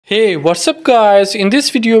Hey, what's up guys? In this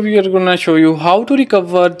video we are gonna show you how to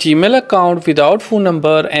recover Gmail account without phone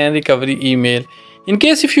number and recovery email. In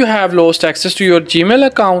case if you have lost access to your Gmail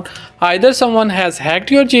account, either someone has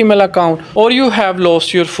hacked your Gmail account or you have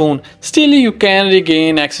lost your phone, still you can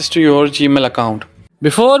regain access to your Gmail account.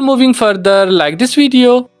 Before moving further, like this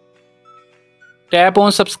video, tap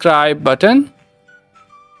on subscribe button,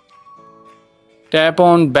 tap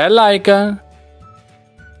on bell icon,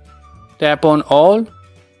 tap on all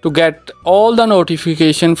to get all the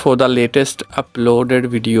notification for the latest uploaded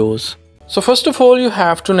videos. So first of all, you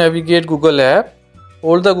have to navigate Google app.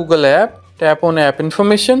 Hold the Google app, tap on app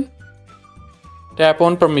information, tap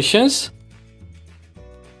on permissions,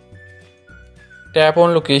 tap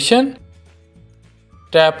on location,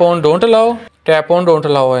 tap on don't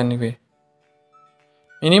allow anyway.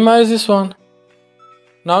 Minimize this one.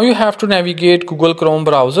 Now you have to navigate Google Chrome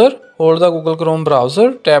browser. Hold the Google Chrome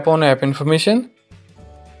browser, tap on app information,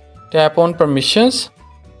 tap on permissions,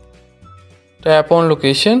 tap on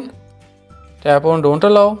location, tap on don't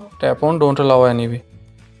allow anyway.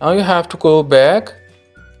 Now you have to go back,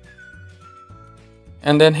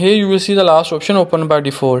 and then here you will see the last option open by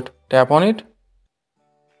default. Tap on it,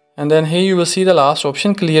 and then here you will see the last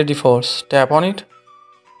option clear defaults. Tap on it.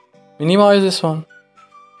 Minimize this one.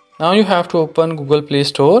 Now you have to open Google Play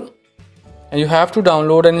Store and you have to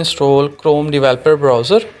download and install Chrome developer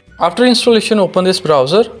browser. After installation, open this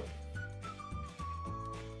browser.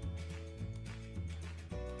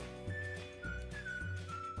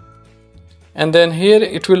 And then here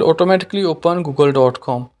it will automatically open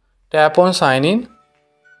google.com. Tap on sign in.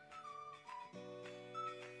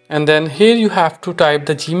 And then here you have to type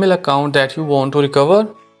the Gmail account that you want to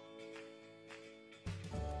recover.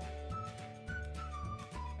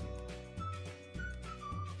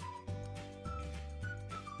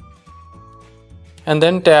 And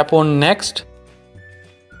then tap on next.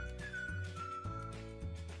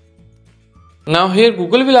 Now here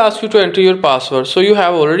Google will ask you to enter your password. So you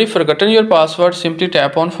have already forgotten your password, simply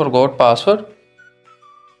tap on forgot password.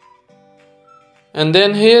 And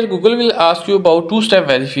then here Google will ask you about two-step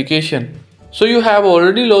verification. So you have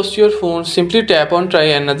already lost your phone, simply tap on try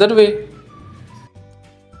another way.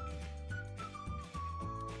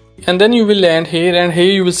 And then you will land here, and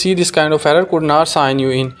here you will see this kind of error could not sign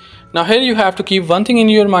you in. Now here you have to keep one thing in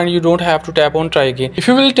your mind, you don't have to tap on try again. If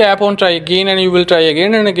you will tap on try again and you will try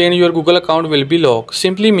again and again, your Google account will be locked.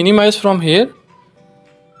 Simply minimize from here.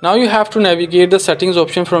 Now you have to navigate the settings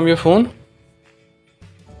option from your phone.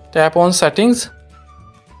 Tap on settings.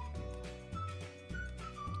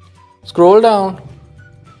 Scroll down.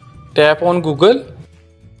 Tap on Google.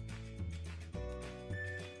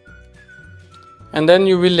 And then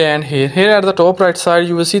you will land here. Here at the top right side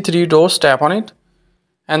you will see three dots, tap on it.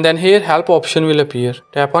 And then here help option will appear.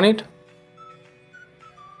 Tap on it.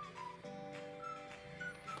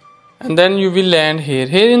 And then you will land here.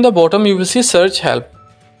 Here in the bottom you will see search help.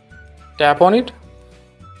 Tap on it.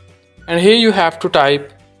 And here you have to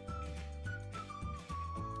type.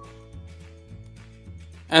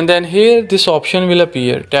 And then here this option will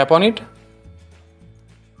appear. Tap on it.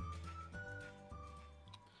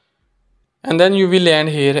 And then you will land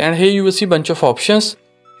here. And here you will see bunch of options.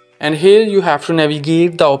 And here you have to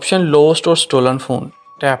navigate the option lost or stolen phone.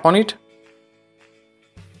 Tap on it.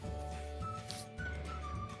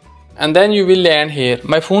 And then you will land here.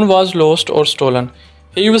 My phone was lost or stolen.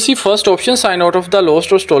 Here you will see first option sign out of the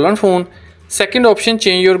lost or stolen phone. Second option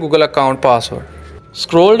change your Google account password.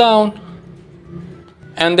 Scroll down.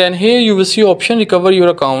 And then here you will see option recover your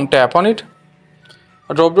account. Tap on it.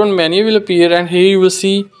 A drop down menu will appear, and here you will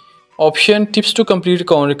see option tips to complete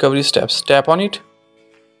account recovery steps. Tap on it.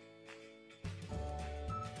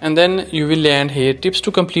 And then you will land here tips to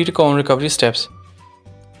complete account recovery steps.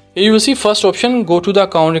 Here you will see first option go to the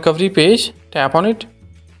account recovery page. Tap on it.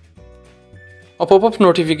 A pop-up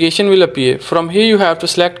notification will appear. From here you have to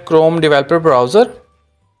select Chrome developer browser.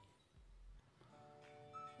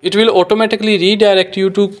 It will automatically redirect you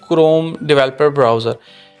to Chrome developer browser.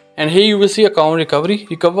 And here you will see account recovery,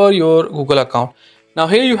 recover your Google account. Now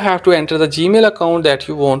here you have to enter the Gmail account that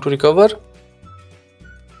you want to recover.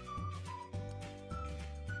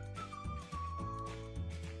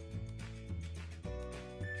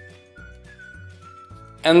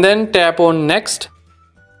 And then tap on next.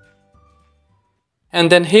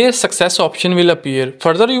 And then here success option will appear.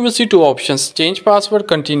 Further you will see two options, change password,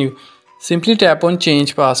 continue. Simply tap on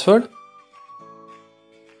change password.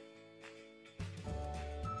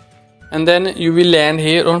 And then you will land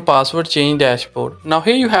here on password change dashboard. Now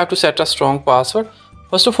here you have to set a strong password.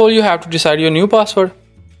 First of all you have to decide your new password.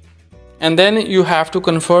 And then you have to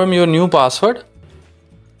confirm your new password.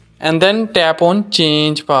 and then tap on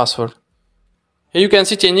change password. Here you can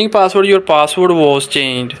see changing password, your password was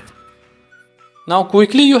changed. Now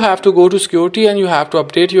quickly you have to go to security and you have to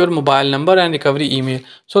update your mobile number and recovery email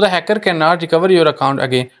so the hacker cannot recover your account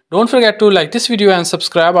again. Don't forget to like this video and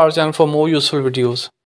subscribe our channel for more useful videos.